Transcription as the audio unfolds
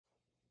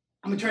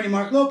I'm attorney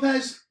Mark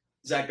Lopez.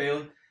 Zach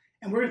Bailey.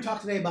 And we're going to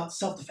talk today about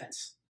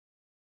self-defense.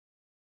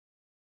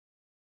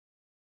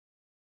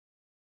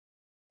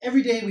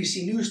 Every day we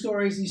see news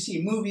stories, you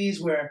see movies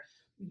where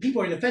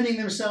people are defending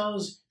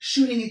themselves,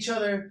 shooting each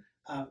other,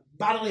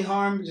 bodily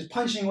harm, just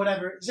punching,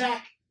 whatever.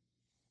 Zach,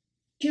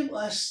 give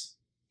us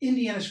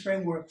Indiana's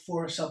framework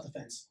for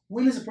self-defense.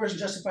 When is a person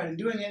justified in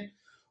doing it?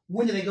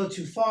 When do they go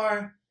too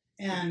far?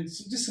 And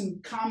just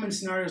some common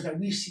scenarios that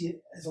we see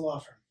as a law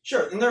firm.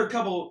 Sure, and there are a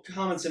couple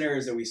common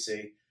scenarios that we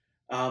see.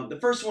 The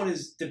first one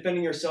is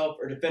defending yourself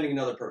or defending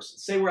another person.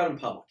 Say we're out in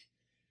public,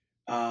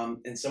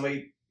 and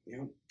somebody,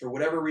 for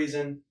whatever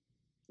reason,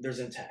 there's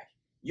an attack.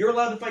 You're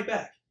allowed to fight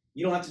back.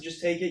 You don't have to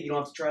just take it. You don't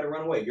have to try to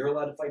run away. You're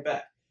allowed to fight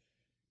back.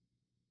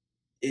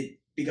 It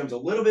becomes a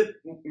little bit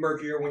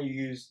murkier when you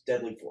use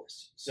deadly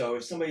force. So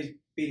if somebody's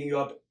beating you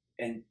up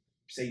and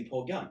say you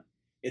pull a gun,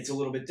 it's a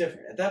little bit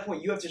different. At that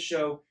point, you have to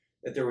show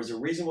that there was a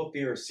reasonable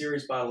fear of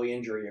serious bodily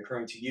injury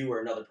occurring to you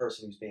or another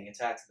person who's being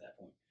attacked at that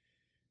point.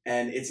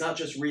 And it's not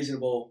just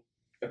reasonable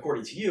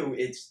according to you,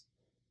 it's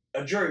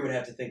a jury would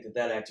have to think that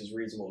that act is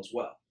reasonable as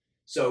well.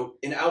 So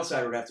an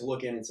outsider would have to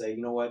look in and say,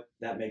 you know what,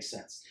 that makes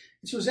sense.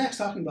 And so Zach's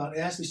talking about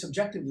it has to be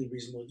subjectively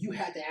reasonable. You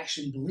had to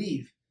actually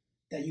believe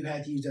that you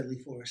had to use deadly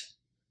force.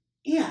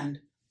 And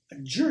a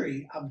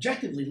jury,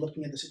 objectively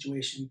looking at the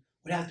situation,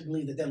 would have to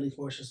believe that deadly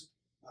force is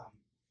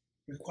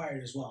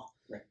required as well.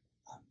 Right.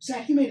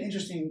 Zach, you made an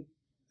interesting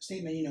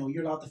statement,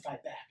 you're allowed to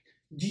fight back.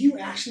 Do you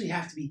actually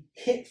have to be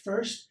hit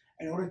first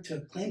in order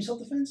to claim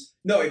self-defense?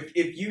 No,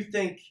 if you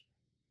think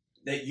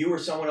that you or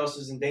someone else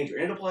is in danger,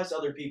 and it applies to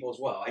other people as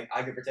well.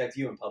 I can protect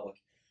you in public.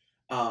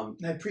 And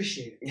I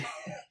appreciate it.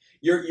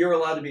 You're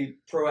allowed to be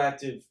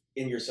proactive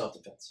in your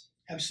self-defense.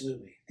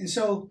 Absolutely. And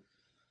so,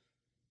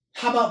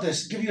 how about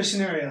this? Give you a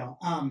scenario.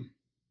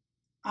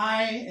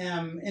 I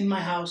am in my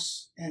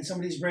house and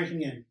somebody's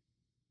breaking in.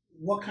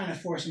 What kind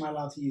of force am I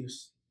allowed to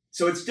use?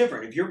 So it's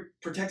different. If you're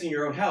protecting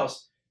your own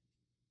house,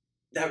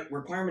 that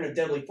requirement of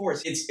deadly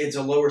force, it's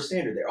a lower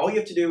standard there. All you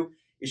have to do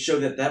is show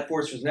that that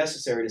force was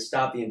necessary to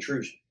stop the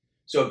intrusion.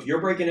 So if you're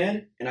breaking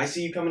in and I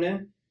see you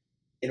coming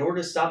in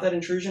order to stop that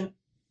intrusion,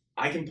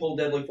 I can pull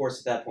deadly force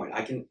at that point.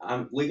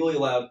 I'm legally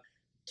allowed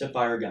to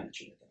fire a gun at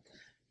you at that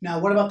point. Now,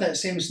 what about that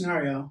same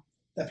scenario?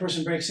 That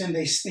person breaks in,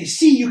 they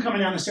see you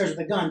coming down the stairs with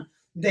a gun,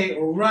 they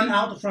run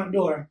out the front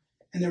door,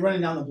 and they're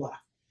running down the block.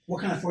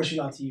 What kind of force are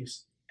you allowed to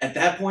use? At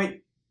that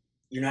point,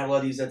 you're not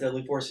allowed to use that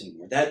deadly force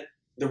anymore.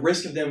 The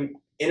risk of them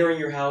entering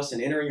your house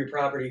and entering your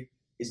property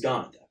is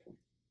gone at that point.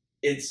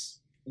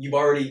 You've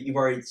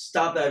already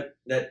stopped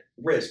that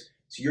risk,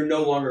 so you're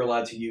no longer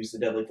allowed to use the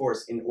deadly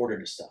force in order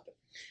to stop it.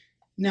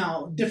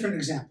 Now, different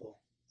example.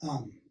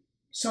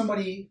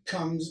 Somebody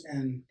comes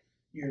and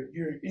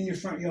you're in your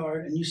front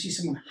yard and you see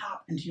someone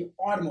hop into your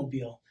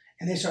automobile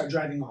and they start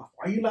driving off.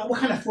 Are you allowed? What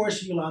kind of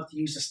force are you allowed to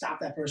use to stop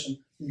that person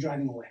from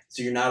driving away?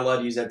 So you're not allowed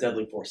to use that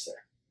deadly force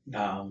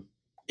there.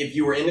 If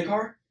you were in the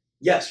car,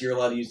 yes, you're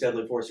allowed to use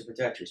deadly force to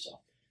protect yourself.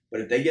 But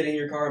if they get in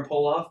your car and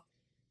pull off,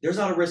 there's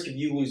not a risk of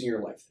you losing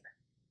your life there.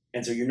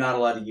 And so you're not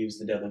allowed to use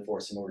the deadly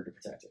force in order to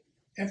protect it.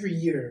 Every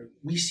year,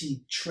 we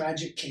see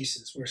tragic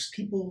cases where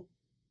people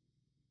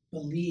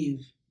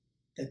believe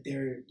that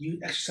they're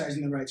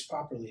exercising their rights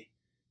properly,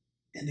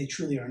 and they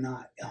truly are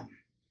not.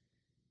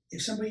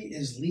 If somebody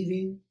is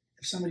leaving,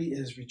 if somebody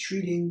is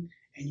retreating,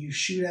 and you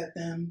shoot at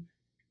them,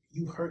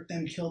 you hurt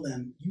them, kill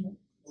them, you will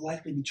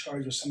likely be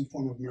charged with some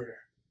form of murder.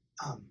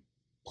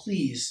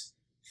 Please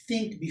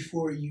think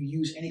before you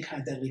use any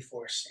kind of deadly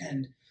force.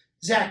 And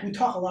Zach, we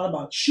talk a lot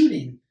about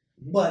shooting,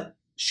 but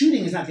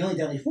shooting is not the only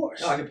deadly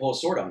force. No, I can pull a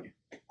sword on you.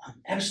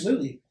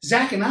 Absolutely.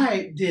 Zach and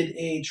I did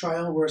a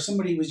trial where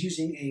somebody was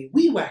using a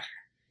weed whacker,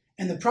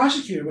 and the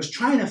prosecutor was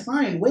trying to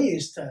find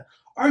ways to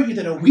argue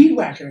that a weed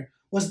whacker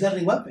was a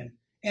deadly weapon.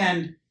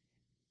 And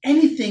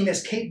anything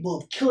that's capable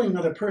of killing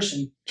another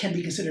person can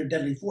be considered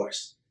deadly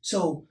force.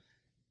 So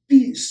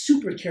be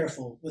super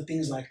careful with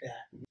things like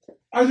that.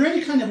 Are there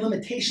any kind of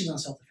limitations on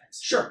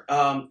self-defense? Sure.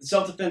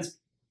 Self-defense,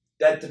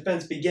 that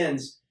defense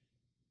begins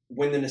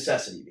when the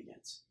necessity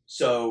begins.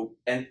 So,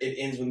 and it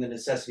ends when the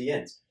necessity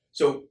ends.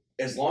 So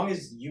as long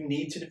as you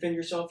need to defend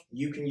yourself,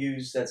 you can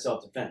use that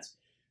self-defense.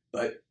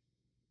 But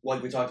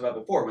like we talked about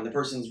before, when the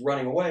person's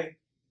running away,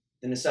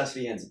 the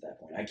necessity ends at that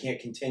point. I can't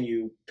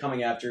continue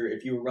coming after.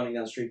 If you were running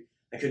down the street,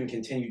 I couldn't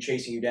continue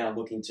chasing you down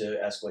looking to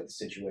escalate the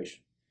situation.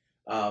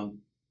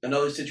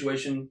 Another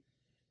situation,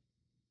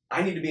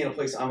 I need to be in a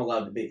place I'm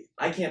allowed to be.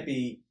 I can't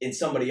be in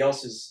somebody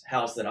else's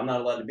house that I'm not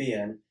allowed to be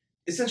in.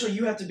 Essentially,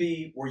 you have to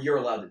be where you're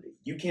allowed to be.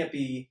 You can't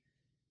be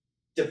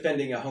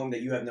defending a home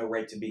that you have no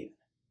right to be in.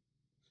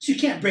 So you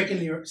can't break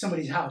into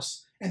somebody's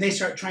house and they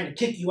start trying to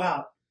kick you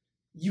out.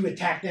 You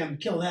attack them,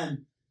 kill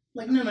them.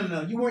 Like,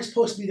 no. You weren't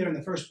supposed to be there in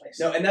the first place.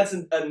 No, and that's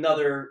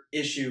another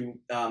issue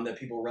that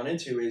people run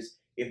into is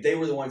if they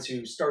were the ones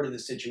who started the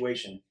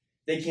situation,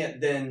 they can't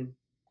then,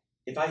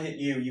 if I hit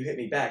you, you hit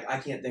me back, I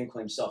can't then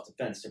claim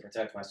self-defense to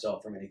protect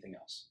myself from anything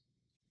else.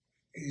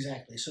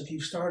 Exactly. So if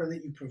you started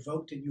it, you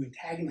provoked it, you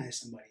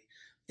antagonized somebody,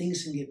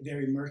 things can get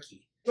very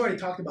murky. We've already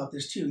talked about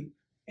this too.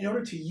 in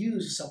order to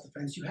use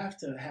self-defense, you have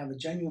to have a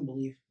genuine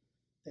belief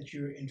that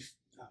you're in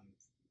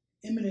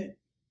imminent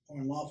or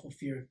unlawful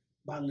fear of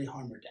bodily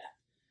harm or death.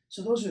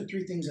 So those are the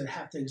three things that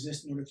have to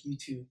exist in order for you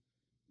to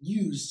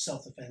use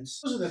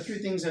self-defense. Those are the three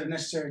things that are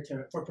necessary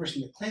for a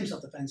person to claim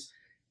self-defense.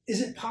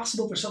 Is it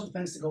possible for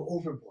self-defense to go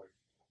overboard?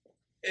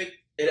 It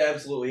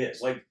absolutely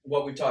is. Like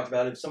what we talked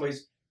about, if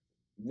somebody's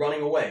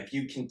running away, if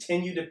you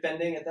continue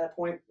defending at that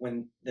point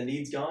when the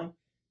need's gone,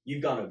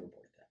 you've gone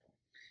overboard at that point.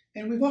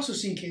 And we've also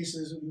seen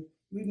cases,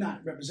 we've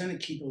not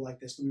represented people like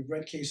this, but we've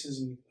read cases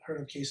and we've heard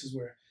of cases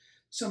where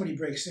somebody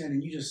breaks in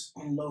and you just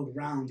unload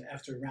round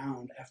after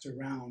round after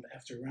round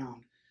after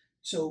round.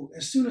 So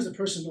as soon as the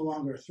person's no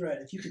longer a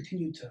threat, if you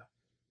continue to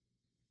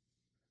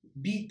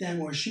beat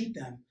them or shoot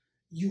them,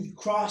 you've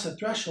crossed a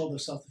threshold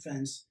of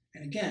self-defense.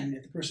 And again,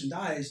 if the person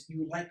dies,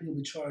 you likely will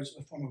be charged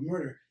with a form of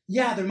murder.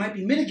 Yeah, there might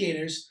be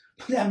mitigators,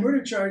 but that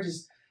murder charge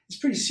is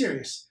pretty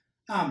serious.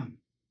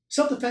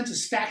 Self-defense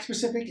is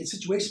fact-specific, it's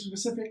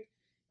situation-specific.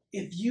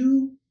 If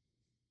you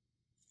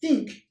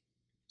think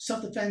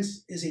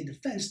self-defense is a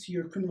defense to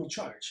your criminal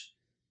charge,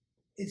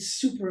 it's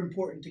super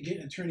important to get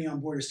an attorney on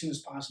board as soon as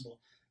possible.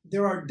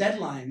 There are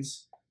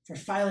deadlines for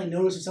filing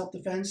notice of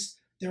self-defense.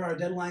 There are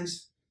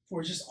deadlines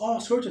for just all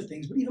sorts of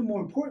things. But even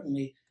more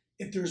importantly,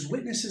 if there's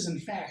witnesses and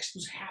facts,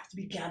 those have to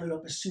be gathered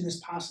up as soon as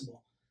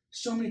possible.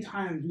 So many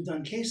times we've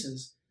done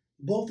cases,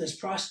 both as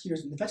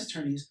prosecutors and defense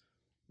attorneys,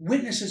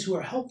 witnesses who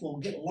are helpful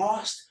get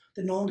lost,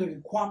 they're no longer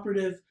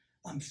cooperative,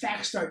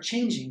 facts start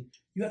changing.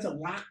 You have to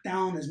lock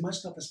down as much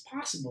stuff as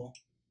possible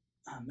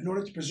in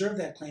order to preserve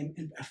that claim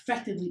and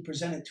effectively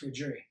present it to a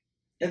jury.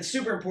 It's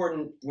super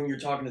important when you're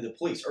talking to the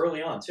police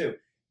early on, too.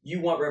 You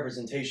want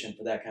representation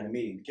for that kind of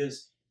meeting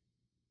because,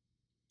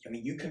 I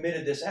mean, you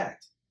committed this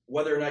act.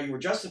 Whether or not you were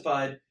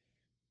justified,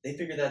 they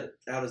figure that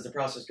out as the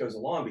process goes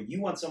along, but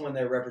you want someone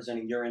there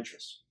representing your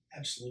interests.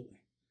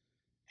 Absolutely.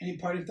 Any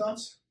parting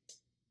thoughts?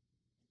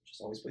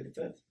 Just always plead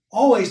the fifth.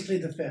 Always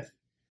plead the fifth.